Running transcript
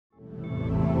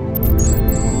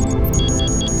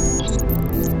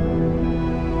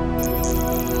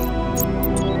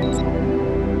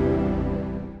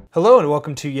Hello and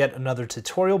welcome to yet another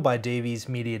tutorial by Davies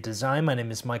Media Design. My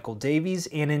name is Michael Davies,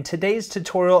 and in today's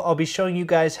tutorial I'll be showing you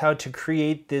guys how to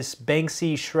create this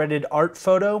Banksy shredded art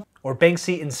photo, or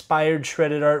Banksy inspired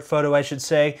shredded art photo I should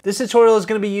say. This tutorial is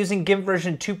going to be using GIMP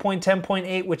version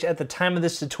 2.10.8, which at the time of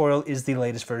this tutorial is the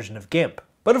latest version of GIMP.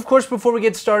 But of course, before we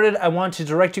get started, I want to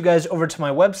direct you guys over to my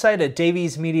website at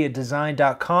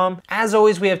daviesmediadesign.com. As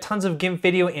always, we have tons of GIMP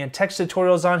video and text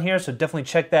tutorials on here, so definitely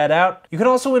check that out. You can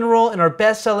also enroll in our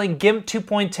best-selling GIMP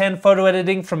 2.10 photo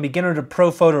editing from beginner to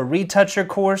pro photo retoucher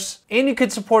course. And you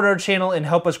could support our channel and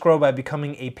help us grow by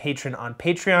becoming a patron on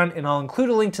Patreon, and I'll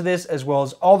include a link to this as well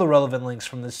as all the relevant links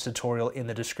from this tutorial in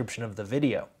the description of the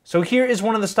video. So here is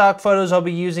one of the stock photos I'll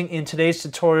be using in today's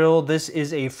tutorial. This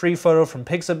is a free photo from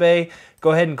Pixabay.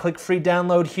 Go ahead and click free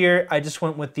download here. I just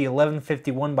went with the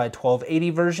 1151 by 1280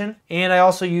 version. And I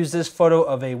also used this photo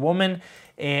of a woman,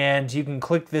 and you can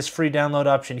click this free download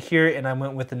option here, and I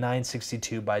went with the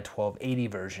 962 by 1280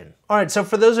 version. All right, so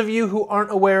for those of you who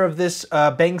aren't aware of this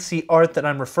Banksy art that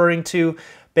I'm referring to,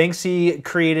 Banksy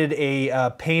created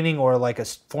a painting or like a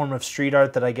form of street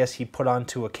art that I guess he put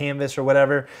onto a canvas or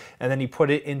whatever, and then he put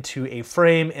it into a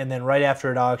frame, and then right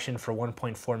after it auctioned for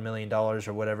 $1.4 million or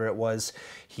whatever it was,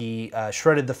 he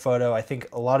shredded the photo. I think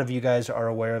a lot of you guys are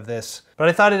aware of this, but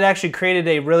I thought it actually created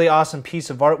a really awesome piece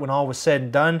of art when all was said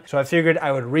and done, so I figured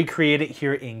I would recreate it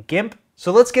here in GIMP.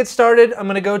 So let's get started. I'm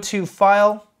going to go to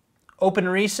File, Open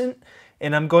Recent,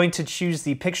 and I'm going to choose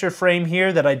the picture frame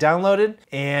here that I downloaded,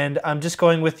 and I'm just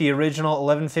going with the original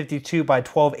 1152 by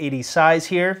 1280 size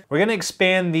here. We're gonna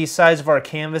expand the size of our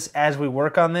canvas as we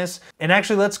work on this, and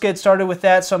actually let's get started with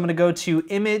that. So I'm gonna go to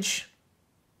Image,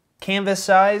 Canvas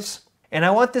Size, and I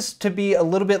want this to be a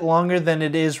little bit longer than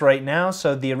it is right now.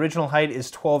 So the original height is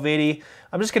 1280.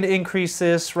 I'm just gonna increase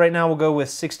this. Right now we'll go with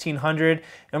 1600,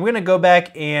 and we're gonna go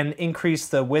back and increase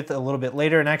the width a little bit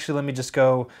later, and actually let me just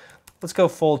go, let's go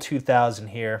full 2000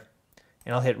 here,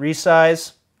 and I'll hit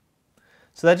resize.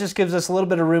 So that just gives us a little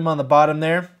bit of room on the bottom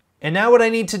there. And now what I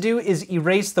need to do is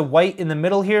erase the white in the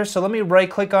middle here. So let me right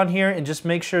click on here and just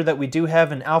make sure that we do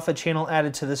have an alpha channel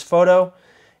added to this photo.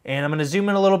 And I'm gonna zoom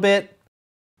in a little bit,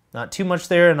 not too much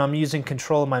there, and I'm using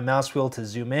control of my mouse wheel to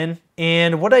zoom in.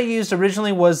 And what I used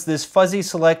originally was this fuzzy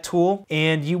select tool,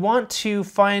 and you want to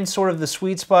find sort of the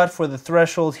sweet spot for the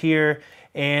threshold here.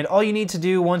 And all you need to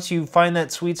do once you find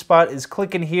that sweet spot is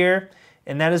click in here,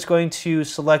 and that is going to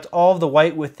select all of the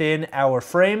white within our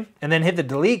frame, and then hit the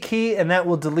delete key, and that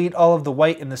will delete all of the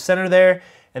white in the center there,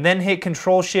 and then hit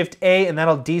Control Shift A, and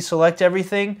that'll deselect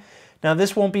everything. Now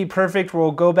this won't be perfect. We'll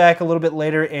go back a little bit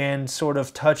later and sort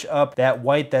of touch up that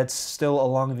white that's still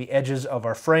along the edges of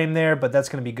our frame there, but that's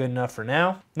gonna be good enough for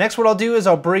now. Next, what I'll do is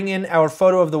I'll bring in our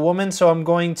photo of the woman. So I'm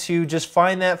going to just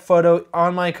find that photo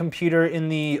on my computer in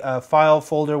the file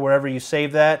folder, wherever you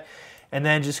save that, and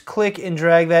then just click and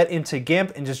drag that into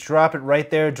GIMP and just drop it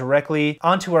right there directly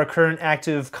onto our current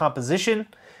active composition.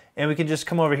 And we can just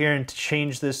come over here and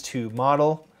change this to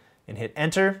model and hit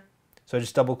enter. So I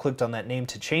just double clicked on that name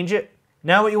to change it.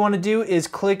 Now what you want to do is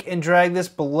click and drag this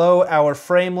below our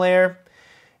frame layer.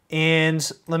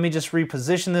 And let me just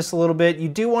reposition this a little bit. You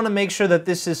do want to make sure that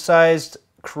this is sized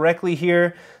correctly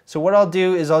here. So what I'll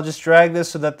do is I'll just drag this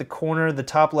so that the corner, the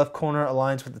top left corner,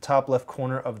 aligns with the top left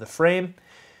corner of the frame.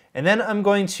 And then I'm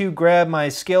going to grab my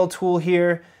scale tool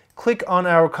here, click on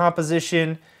our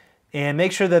composition, and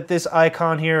make sure that this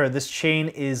icon here, or this chain,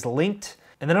 is linked.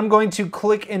 And then I'm going to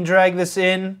click and drag this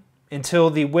in until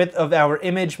the width of our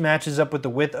image matches up with the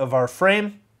width of our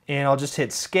frame. And I'll just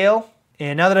hit scale.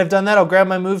 And now that I've done that, I'll grab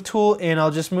my move tool and I'll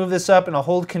just move this up, and I'll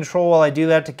hold control while I do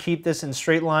that to keep this in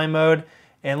straight line mode.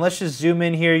 And let's just zoom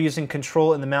in here using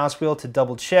control and the mouse wheel to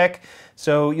double check.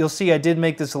 So you'll see I did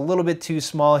make this a little bit too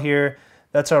small here.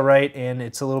 That's all right, and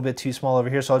it's a little bit too small over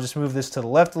here. So I'll just move this to the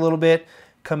left a little bit,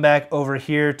 come back over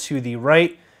here to the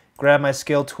right, grab my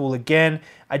scale tool again.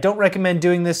 I don't recommend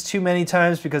doing this too many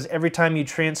times because every time you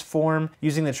transform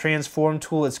using the transform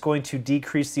tool, it's going to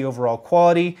decrease the overall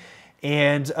quality.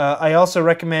 And I also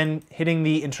recommend hitting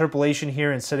the interpolation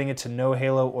here and setting it to no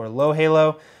halo or low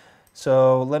halo.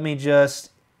 So let me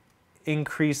just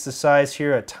increase the size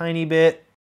here a tiny bit.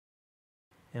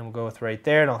 And we'll go with right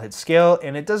there, and I'll hit scale.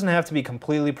 And it doesn't have to be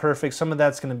completely perfect. Some of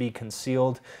that's going to be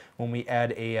concealed when we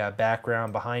add a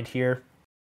background behind here.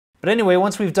 But anyway,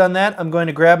 once we've done that, I'm going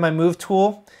to grab my move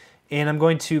tool, and I'm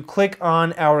going to click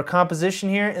on our composition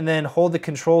here, and then hold the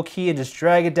control key and just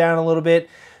drag it down a little bit.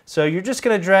 So you're just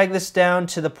going to drag this down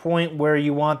to the point where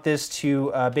you want this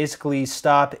to basically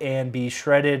stop and be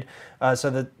shredded. So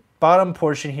the bottom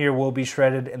portion here will be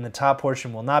shredded and the top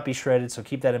portion will not be shredded, so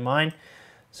keep that in mind.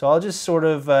 So I'll just sort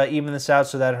of even this out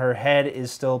so that her head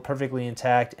is still perfectly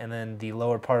intact, and then the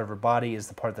lower part of her body is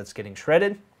the part that's getting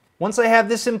shredded. Once I have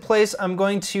this in place, I'm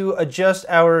going to adjust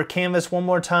our canvas one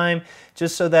more time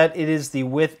just so that it is the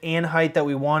width and height that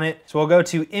we want it. So I'll go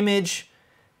to Image,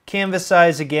 Canvas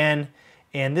Size again,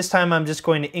 and this time I'm just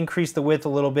going to increase the width a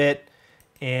little bit,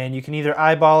 and you can either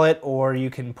eyeball it or you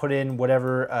can put in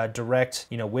whatever direct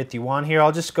width you want here.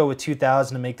 I'll just go with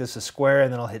 2000 to make this a square,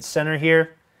 and then I'll hit center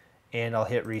here, and I'll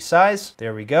hit resize.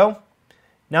 There we go.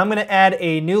 Now I'm going to add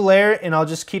a new layer, and I'll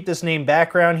just keep this name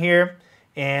background here,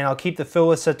 and I'll keep the fill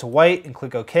width set to white and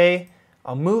click OK.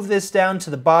 I'll move this down to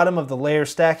the bottom of the layer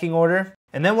stacking order.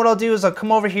 And then what I'll do is I'll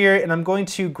come over here and I'm going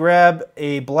to grab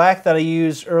a black that I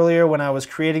used earlier when I was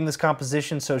creating this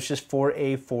composition. So it's just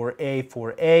 4A, 4A,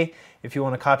 4A if you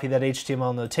want to copy that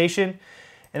HTML notation.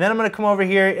 And then I'm going to come over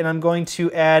here and I'm going to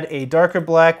add a darker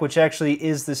black, which actually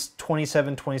is this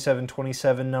 27, 27,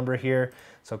 27 number here.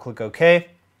 So I'll click OK.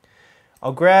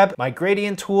 I'll grab my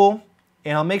gradient tool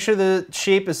and I'll make sure the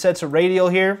shape is set to radial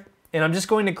here. And I'm just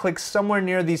going to click somewhere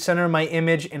near the center of my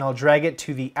image and I'll drag it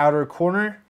to the outer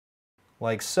corner,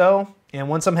 like so. And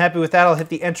once I'm happy with that, I'll hit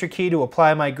the Enter key to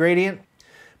apply my gradient.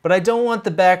 But I don't want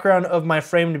the background of my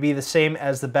frame to be the same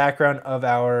as the background of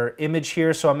our image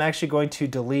here, so I'm actually going to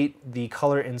delete the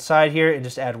color inside here and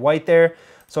just add white there.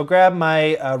 So I'll grab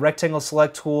my rectangle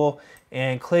select tool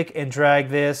and click and drag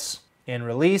this and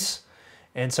release.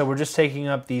 And so we're just taking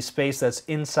up the space that's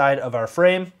inside of our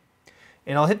frame.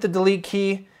 And I'll hit the delete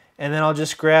key, and then I'll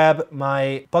just grab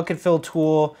my bucket fill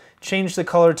tool, change the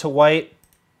color to white,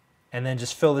 and then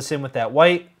just fill this in with that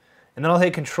white. And then I'll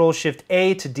hit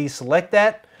Control-Shift-A to deselect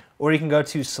that, or you can go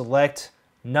to Select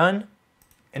None.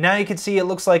 And now you can see it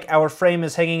looks like our frame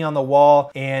is hanging on the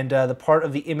wall, and the part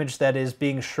of the image that is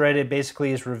being shredded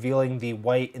basically is revealing the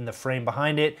white in the frame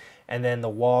behind it, and then the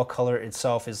wall color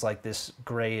itself is like this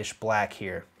grayish black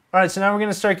here. All right, so now we're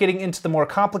gonna start getting into the more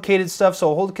complicated stuff. So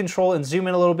I'll hold Control and zoom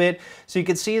in a little bit so you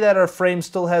can see that our frame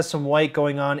still has some white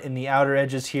going on in the outer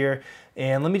edges here.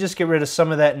 And let me just get rid of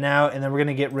some of that now, and then we're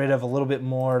gonna get rid of a little bit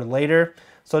more later.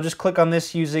 So I'll just click on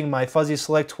this using my fuzzy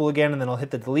select tool again, and then I'll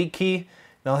hit the delete key.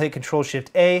 Then I'll hit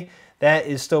Control-Shift-A. That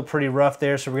is still pretty rough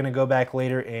there, so we're gonna go back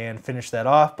later and finish that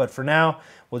off. But for now,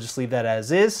 we'll just leave that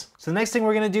as is. So the next thing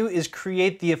we're gonna do is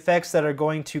create the effects that are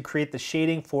going to create the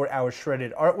shading for our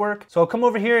shredded artwork. So I'll come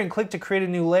over here and click to create a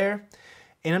new layer.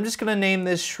 And I'm just gonna name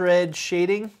this Shred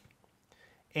Shading.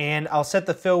 And I'll set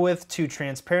the fill width to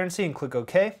transparency and click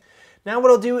OK. Now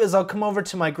what I'll do is I'll come over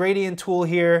to my gradient tool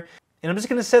here, and I'm just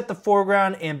going to set the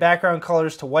foreground and background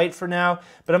colors to white for now,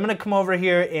 but I'm going to come over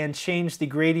here and change the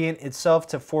gradient itself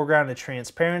to foreground to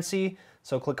transparency.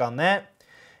 So click on that.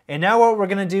 And now what we're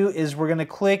going to do is we're going to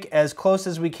click as close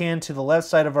as we can to the left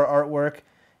side of our artwork,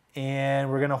 and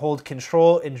we're going to hold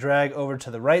Control and drag over to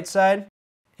the right side.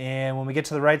 And when we get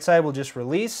to the right side, we'll just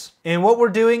release. And what we're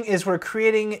doing is we're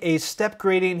creating a step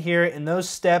gradient here, and those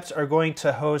steps are going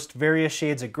to host various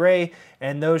shades of gray,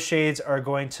 and those shades are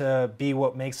going to be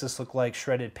what makes this look like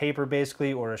shredded paper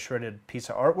basically, or a shredded piece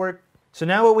of artwork. So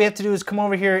now what we have to do is come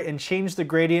over here and change the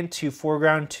gradient to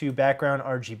foreground to background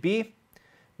RGB.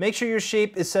 Make sure your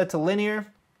shape is set to linear.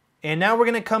 And now we're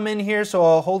gonna come in here, so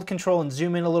I'll hold Control and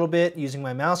zoom in a little bit using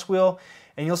my mouse wheel.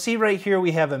 And you'll see right here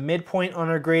we have a midpoint on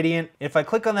our gradient. If I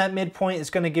click on that midpoint, it's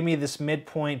going to give me this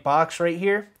midpoint box right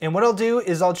here. And what I'll do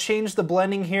is I'll change the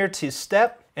blending here to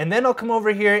step, and then I'll come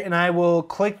over here and I will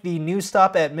click the new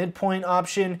stop at midpoint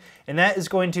option, and that is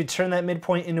going to turn that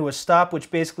midpoint into a stop,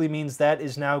 which basically means that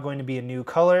is now going to be a new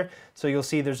color. So you'll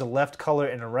see there's a left color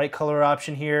and a right color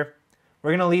option here. We're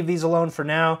going to leave these alone for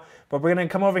now, but we're going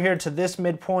to come over here to this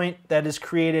midpoint that is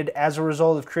created as a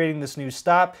result of creating this new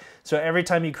stop. So every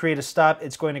time you create a stop,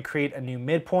 it's going to create a new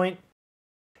midpoint.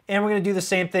 And we're going to do the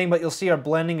same thing, but you'll see our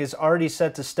blending is already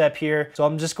set to step here. So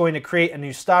I'm just going to create a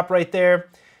new stop right there.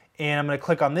 And I'm going to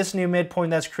click on this new midpoint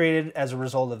that's created as a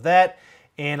result of that.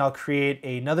 And I'll create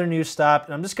another new stop.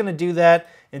 And I'm just going to do that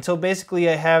until basically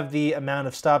I have the amount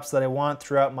of stops that I want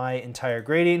throughout my entire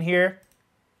gradient here.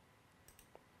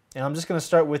 And I'm just going to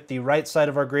start with the right side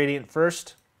of our gradient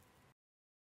first.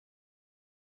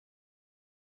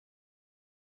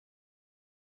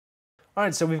 All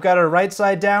right, so we've got our right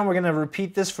side down. We're going to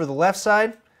repeat this for the left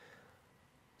side.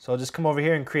 So I'll just come over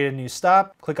here and create a new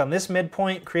stop. Click on this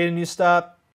midpoint, create a new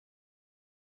stop.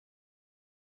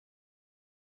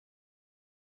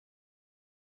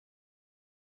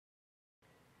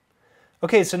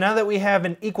 Okay, so now that we have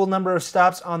an equal number of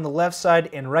stops on the left side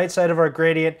and right side of our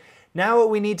gradient, now what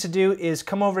we need to do is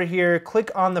come over here,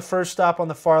 click on the first stop on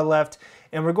the far left,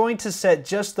 and we're going to set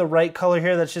just the right color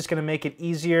here. That's just going to make it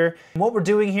easier. And what we're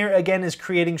doing here again is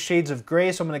creating shades of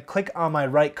gray, so I'm going to click on my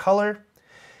right color,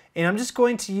 and I'm just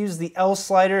going to use the L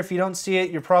slider. If you don't see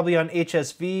it, you're probably on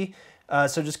HSV,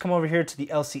 so just come over here to the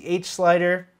LCH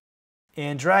slider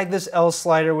and drag this L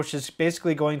slider, which is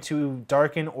basically going to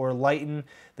darken or lighten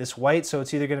this white, so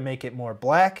it's either going to make it more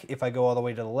black if I go all the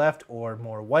way to the left, or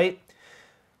more white.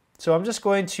 So I'm just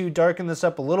going to darken this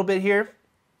up a little bit here,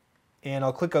 and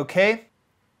I'll click OK.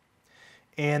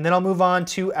 And then I'll move on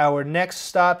to our next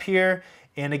stop here,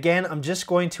 and again I'm just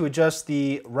going to adjust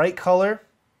the right color.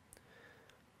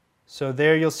 So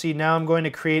there you'll see now I'm going to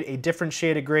create a different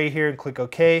shade of gray here and click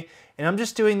OK. And I'm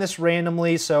just doing this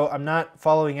randomly, so I'm not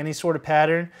following any sort of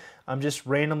pattern. I'm just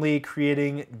randomly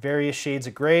creating various shades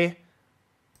of gray.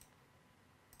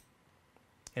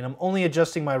 And I'm only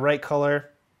adjusting my right color.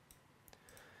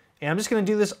 And I'm just going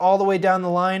to do this all the way down the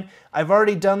line. I've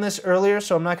already done this earlier,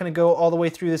 so I'm not going to go all the way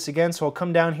through this again. So I'll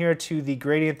come down here to the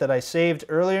gradient that I saved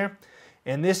earlier.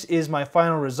 And this is my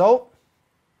final result.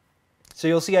 So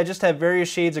you'll see I just have various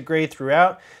shades of gray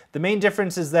throughout. The main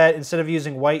difference is that instead of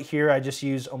using white here, I just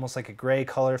use almost like a gray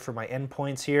color for my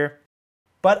endpoints here.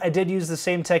 But I did use the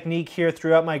same technique here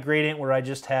throughout my gradient, where I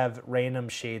just have random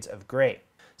shades of gray.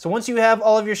 So once you have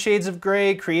all of your shades of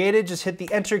gray created, just hit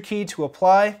the Enter key to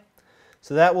apply.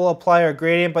 So that will apply our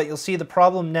gradient, but you'll see the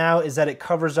problem now is that it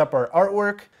covers up our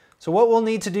artwork. So what we'll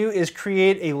need to do is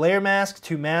create a layer mask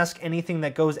to mask anything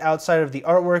that goes outside of the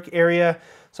artwork area.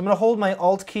 So I'm going to hold my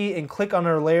Alt key and click on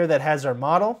our layer that has our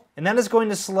model. And that is going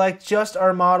to select just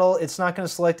our model. It's not going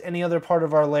to select any other part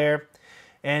of our layer.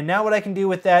 And now what I can do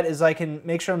with that is I can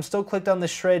make sure I'm still clicked on the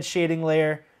shred shading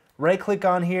layer, right click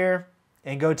on here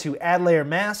and go to Add Layer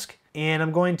Mask. And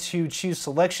I'm going to choose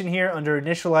Selection here under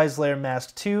Initialize Layer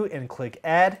Mask 2 and click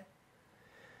Add.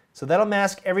 So that'll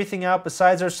mask everything out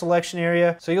besides our selection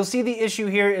area. So you'll see the issue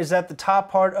here is that the top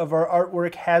part of our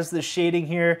artwork has the shading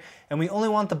here, and we only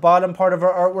want the bottom part of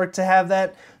our artwork to have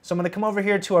that. So I'm going to come over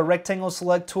here to our rectangle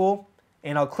select tool,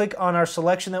 and I'll click on our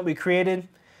selection that we created,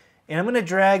 and I'm going to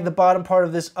drag the bottom part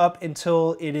of this up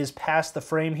until it is past the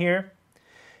frame here.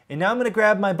 And now I'm going to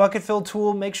grab my bucket fill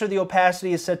tool, make sure the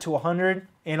opacity is set to 100,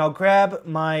 and I'll grab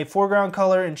my foreground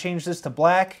color and change this to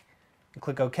black. And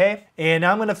click OK. And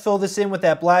now I'm going to fill this in with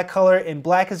that black color, and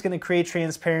black is going to create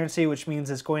transparency, which means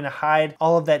it's going to hide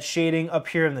all of that shading up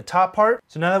here in the top part.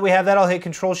 So now that we have that, I'll hit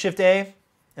Control-Shift-A,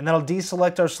 and that'll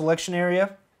deselect our selection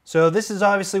area. So this is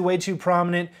obviously way too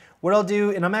prominent. What I'll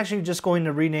do, and I'm actually just going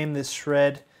to rename this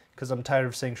shred because I'm tired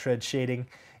of saying shred shading,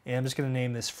 and I'm just going to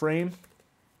name this frame.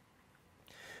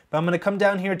 But I'm going to come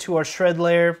down here to our shred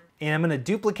layer, and I'm going to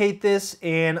duplicate this,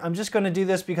 and I'm just going to do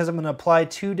this because I'm going to apply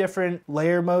two different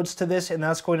layer modes to this, and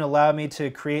that's going to allow me to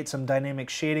create some dynamic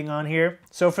shading on here.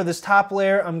 So for this top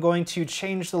layer, I'm going to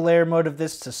change the layer mode of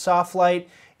this to soft light,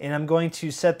 and I'm going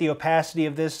to set the opacity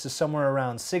of this to somewhere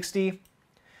around 60.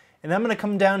 And then I'm going to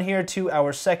come down here to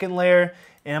our second layer,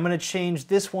 and I'm going to change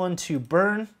this one to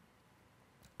burn.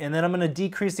 And then I'm going to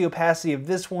decrease the opacity of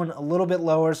this one a little bit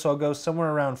lower, so I'll go somewhere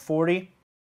around 40.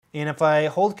 And if I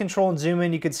hold Control and zoom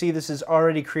in, you can see this is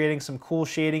already creating some cool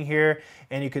shading here,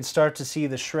 and you could start to see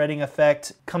the shredding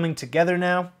effect coming together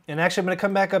now. And actually I'm going to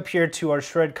come back up here to our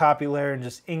shred copy layer and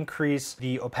just increase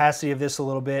the opacity of this a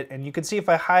little bit. And you can see if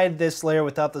I hide this layer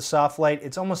without the soft light,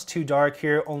 it's almost too dark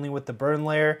here, only with the burn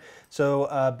layer.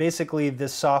 So basically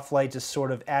this soft light just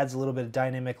sort of adds a little bit of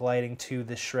dynamic lighting to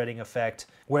this shredding effect.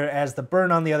 Whereas the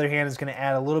burn, on the other hand, is going to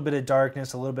add a little bit of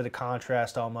darkness, a little bit of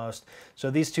contrast almost.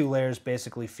 So these two layers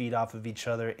basically feed off of each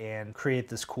other and create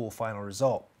this cool final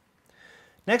result.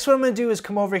 Next, what I'm going to do is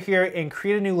come over here and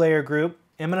create a new layer group.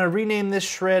 I'm going to rename this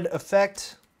shred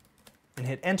effect and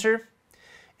hit enter.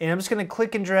 And I'm just going to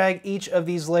click and drag each of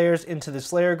these layers into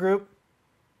this layer group.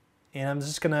 And I'm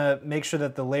just going to make sure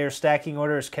that the layer stacking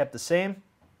order is kept the same.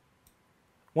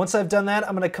 Once I've done that,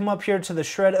 I'm going to come up here to the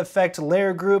shred effect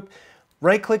layer group,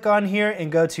 right click on here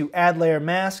and go to Add Layer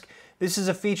Mask. This is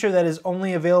a feature that is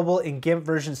only available in GIMP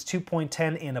versions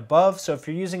 2.10 and above, so if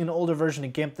you're using an older version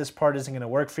of GIMP, this part isn't going to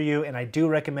work for you, and I do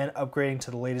recommend upgrading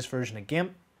to the latest version of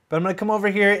GIMP. But I'm going to come over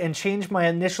here and change my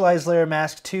Initialize Layer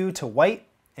Mask 2 to white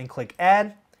and click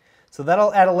Add. So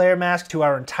that'll add a layer mask to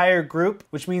our entire group,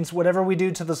 which means whatever we do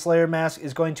to this layer mask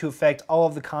is going to affect all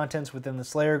of the contents within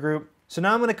this layer group. So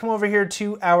now I'm going to come over here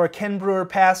to our Ken Brewer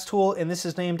Paths tool, and this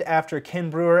is named after Ken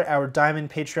Brewer, our Diamond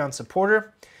Patreon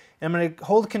supporter. And I'm going to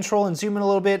hold Control and zoom in a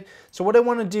little bit. So what I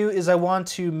want to do is I want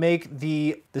to make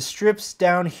the strips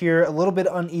down here a little bit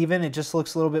uneven. It just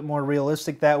looks a little bit more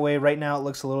realistic that way. Right now it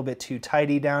looks a little bit too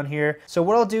tidy down here. So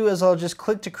what I'll do is I'll just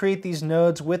click to create these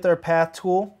nodes with our Path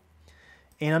tool.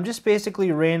 And I'm just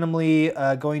basically randomly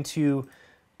going to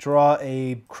draw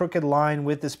a crooked line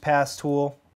with this path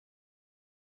tool.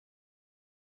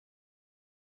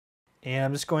 And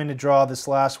I'm just going to draw this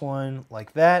last one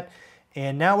like that.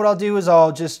 And now what I'll do is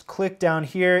I'll just click down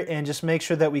here and just make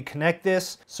sure that we connect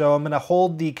this. So I'm going to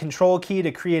hold the control key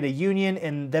to create a union,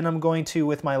 and then I'm going to,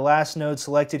 with my last node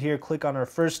selected here, click on our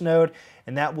first node,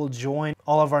 and that will join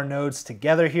all of our nodes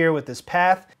together here with this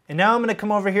path. And now I'm going to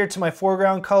come over here to my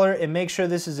foreground color and make sure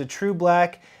this is a true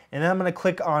black, and then I'm going to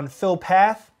click on Fill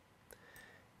Path.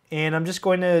 And I'm just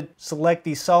going to select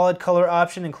the solid color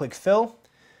option and click Fill.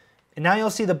 And now you'll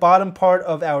see the bottom part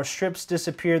of our strips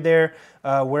disappear there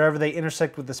wherever they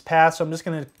intersect with this path. So I'm just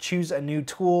going to choose a new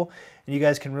tool, and you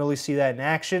guys can really see that in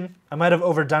action. I might have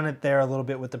overdone it there a little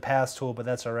bit with the paths tool, but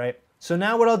that's all right. So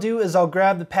now what I'll do is I'll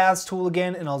grab the paths tool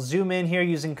again, and I'll zoom in here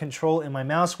using Control and my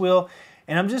mouse wheel.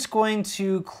 And I'm just going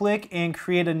to click and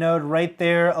create a node right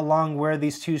there along where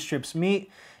these two strips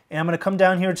meet. And I'm going to come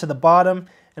down here to the bottom,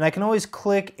 and I can always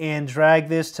click and drag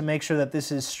this to make sure that this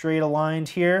is straight aligned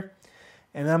here.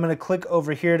 And then I'm going to click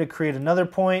over here to create another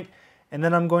point, and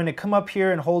then I'm going to come up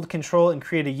here and hold Control and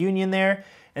create a union there.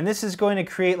 And this is going to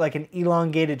create like an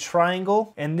elongated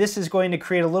triangle, and this is going to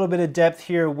create a little bit of depth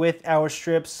here with our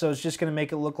strips, so it's just going to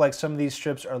make it look like some of these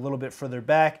strips are a little bit further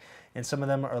back and some of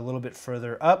them are a little bit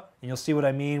further up. And you'll see what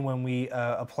I mean when we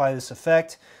apply this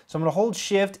effect. So I'm going to hold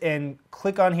Shift and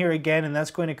click on here again, and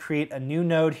that's going to create a new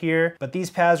node here, but these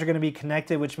paths are going to be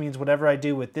connected, which means whatever I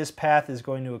do with this path is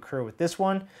going to occur with this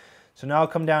one. So now I'll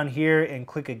come down here and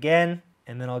click again,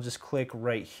 and then I'll just click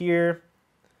right here.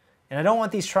 And I don't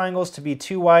want these triangles to be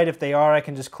too wide. If they are, I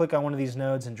can just click on one of these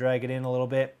nodes and drag it in a little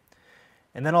bit.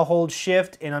 And then I'll hold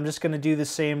Shift, and I'm just going to do the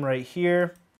same right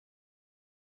here.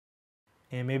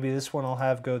 And maybe this one I'll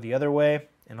have go the other way,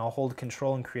 and I'll hold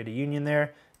Control and create a union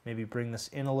there. Maybe bring this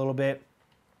in a little bit.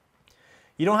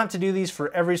 You don't have to do these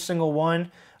for every single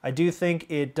one. I do think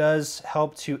it does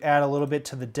help to add a little bit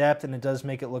to the depth, and it does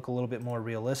make it look a little bit more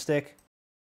realistic.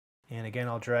 And again,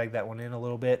 I'll drag that one in a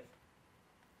little bit.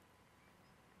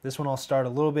 This one I'll start a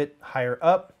little bit higher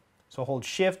up. So hold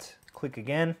Shift, click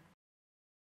again.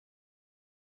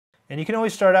 And you can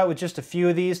always start out with just a few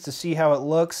of these to see how it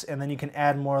looks, and then you can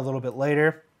add more a little bit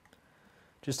later,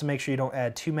 just to make sure you don't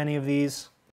add too many of these.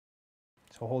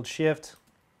 So hold Shift.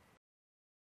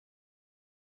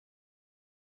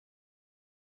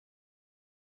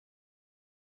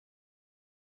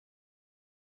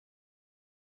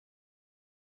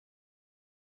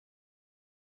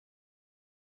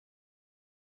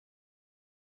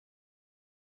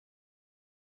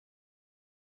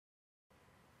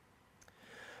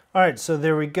 All right, so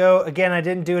there we go. Again, I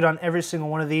didn't do it on every single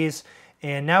one of these.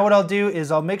 And now what I'll do is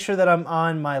I'll make sure that I'm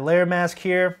on my layer mask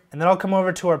here, and then I'll come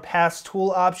over to our Paths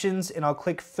tool options, and I'll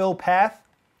click Fill Path.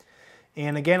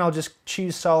 And again, I'll just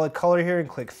choose solid color here and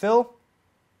click Fill.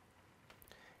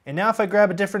 And now if I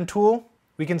grab a different tool,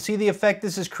 we can see the effect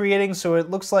this is creating. So it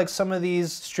looks like some of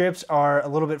these strips are a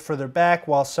little bit further back,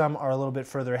 while some are a little bit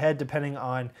further ahead, depending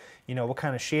on what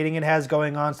kind of shading it has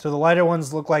going on. So the lighter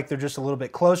ones look like they're just a little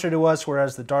bit closer to us,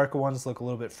 whereas the darker ones look a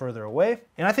little bit further away.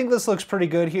 And I think this looks pretty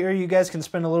good here. You guys can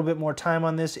spend a little bit more time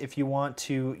on this if you want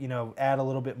to, add a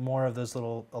little bit more of those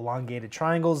little elongated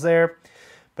triangles there.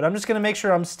 But I'm just going to make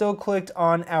sure I'm still clicked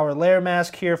on our layer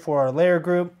mask here for our layer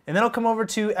group. And then I'll come over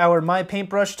to our My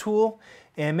Paintbrush tool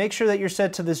and make sure that you're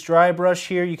set to this dry brush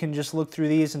here. You can just look through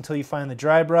these until you find the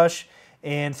dry brush.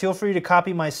 And feel free to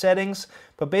copy my settings.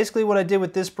 But basically what I did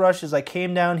with this brush is I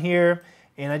came down here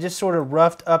and I just sort of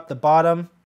roughed up the bottom.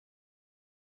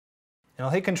 And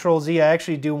I'll hit Control Z. I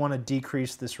actually do want to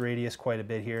decrease this radius quite a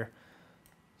bit here.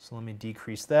 So let me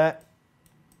decrease that.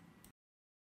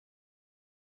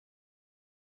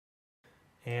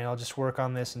 And I'll just work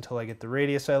on this until I get the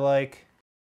radius I like.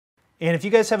 And if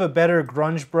you guys have a better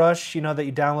grunge brush, that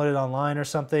you downloaded online or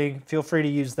something, feel free to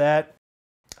use that.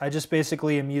 I just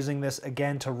basically am using this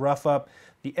again to rough up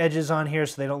the edges on here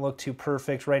so they don't look too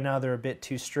perfect. Right now they're a bit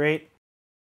too straight.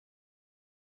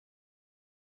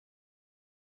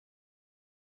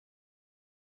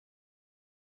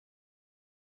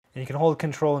 And you can hold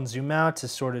Control and zoom out to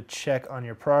sort of check on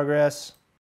your progress.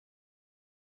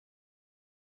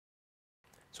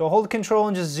 So I'll hold Control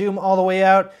and just zoom all the way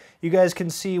out. You guys can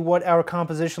see what our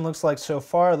composition looks like so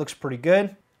far. It looks pretty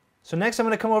good. So next I'm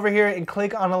going to come over here and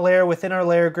click on a layer within our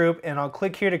layer group, and I'll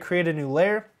click here to create a new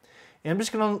layer. And I'm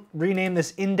just going to rename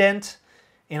this Indent,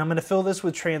 and I'm going to fill this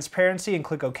with transparency and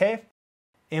click OK.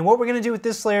 And what we're going to do with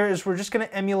this layer is we're just going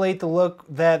to emulate the look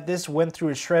that this went through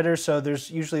a shredder. So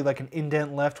there's usually like an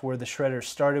indent left where the shredder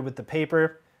started with the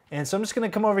paper. And so I'm just going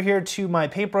to come over here to my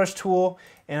paintbrush tool,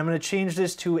 and I'm going to change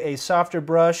this to a softer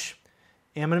brush.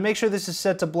 And I'm going to make sure this is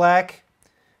set to black.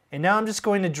 And now I'm just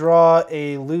going to draw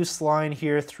a loose line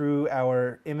here through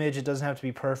our image. It doesn't have to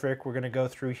be perfect. We're going to go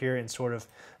through here and sort of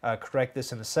correct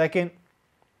this in a second.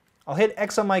 I'll hit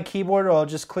X on my keyboard, or I'll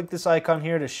just click this icon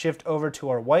here to shift over to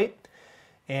our white.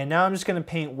 And now I'm just going to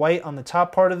paint white on the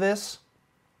top part of this.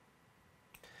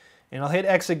 And I'll hit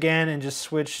X again and just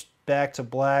switch back to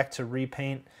black to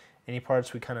repaint any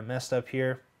parts we kind of messed up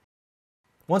here.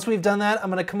 Once we've done that, I'm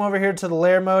going to come over here to the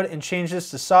layer mode and change this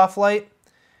to soft light.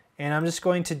 And I'm just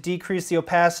going to decrease the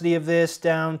opacity of this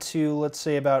down to, let's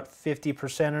say, about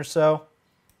 50% or so.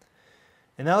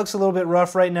 And that looks a little bit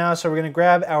rough right now, so we're going to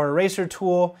grab our eraser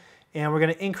tool and we're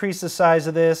going to increase the size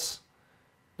of this,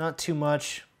 not too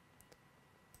much.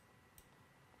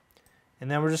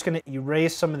 And then we're just going to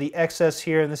erase some of the excess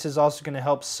here, and this is also going to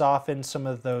help soften some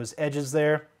of those edges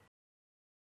there.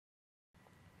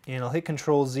 And I'll hit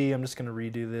Control Z. I'm just going to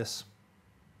redo this.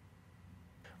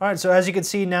 All right, so as you can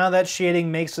see now, that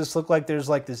shading makes this look like there's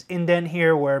like this indent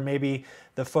here where maybe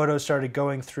the photo started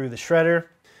going through the shredder.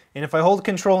 And if I hold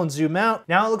Control and zoom out,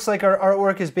 now it looks like our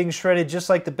artwork is being shredded just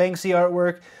like the Banksy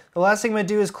artwork. The last thing I'm going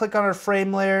to do is click on our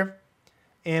frame layer,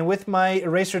 and with my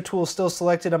eraser tool still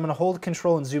selected, I'm going to hold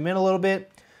Control and zoom in a little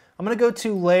bit. I'm going to go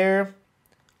to Layer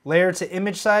to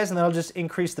image size, and that'll just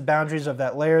increase the boundaries of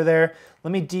that layer there.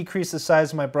 Let me decrease the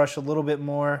size of my brush a little bit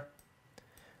more.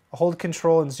 I'll hold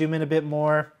Control and zoom in a bit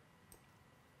more.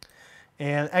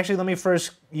 And actually, let me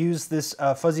first use this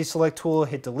fuzzy select tool,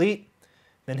 hit delete,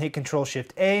 then hit Control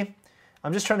Shift A.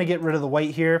 I'm just trying to get rid of the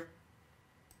white here.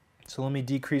 So let me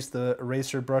decrease the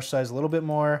eraser brush size a little bit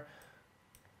more.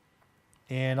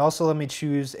 And also let me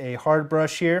choose a hard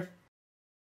brush here.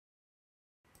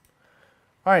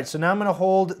 All right, so now I'm going to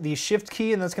hold the Shift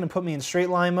key, and that's going to put me in straight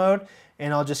line mode.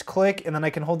 And I'll just click, and then I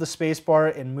can hold the space bar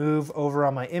and move over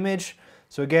on my image.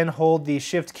 So again, hold the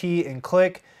Shift key and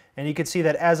click, and you can see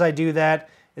that as I do that,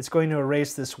 it's going to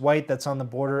erase this white that's on the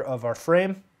border of our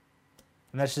frame.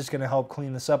 And that's just going to help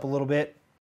clean this up a little bit.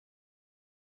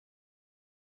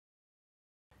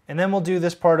 And then we'll do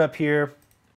this part up here.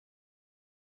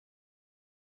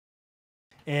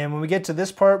 And when we get to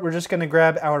this part, we're just going to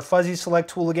grab our fuzzy select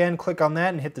tool again, click on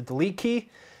that and hit the delete key,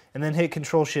 and then hit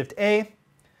Control Shift A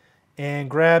and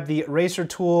grab the eraser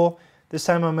tool. This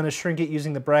time I'm going to shrink it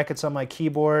using the brackets on my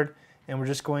keyboard, and we're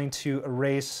just going to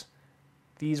erase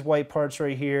these white parts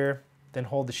right here, then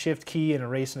hold the Shift key and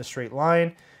erase in a straight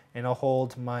line, and I'll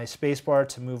hold my spacebar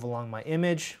to move along my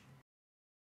image.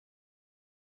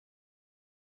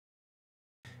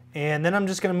 And then I'm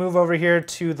just going to move over here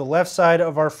to the left side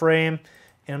of our frame,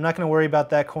 and I'm not going to worry about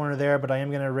that corner there, but I am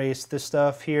going to erase this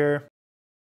stuff here.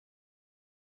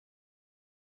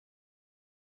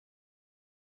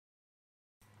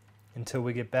 Until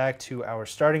we get back to our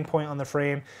starting point on the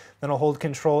frame. Then I'll hold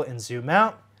Control and zoom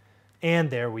out.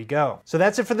 And there we go. So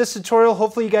that's it for this tutorial.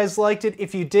 Hopefully you guys liked it.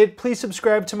 If you did, please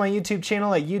subscribe to my YouTube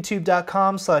channel at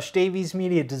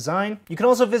youtube.com/daviesmediadesign. You can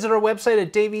also visit our website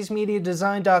at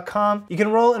daviesmediadesign.com. You can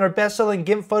enroll in our best-selling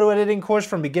GIMP photo editing course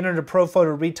from beginner to pro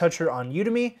photo retoucher on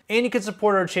Udemy. And you can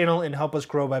support our channel and help us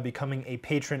grow by becoming a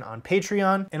patron on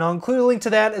Patreon. And I'll include a link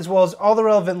to that as well as all the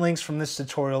relevant links from this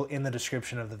tutorial in the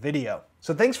description of the video.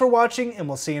 So thanks for watching, and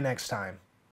we'll see you next time.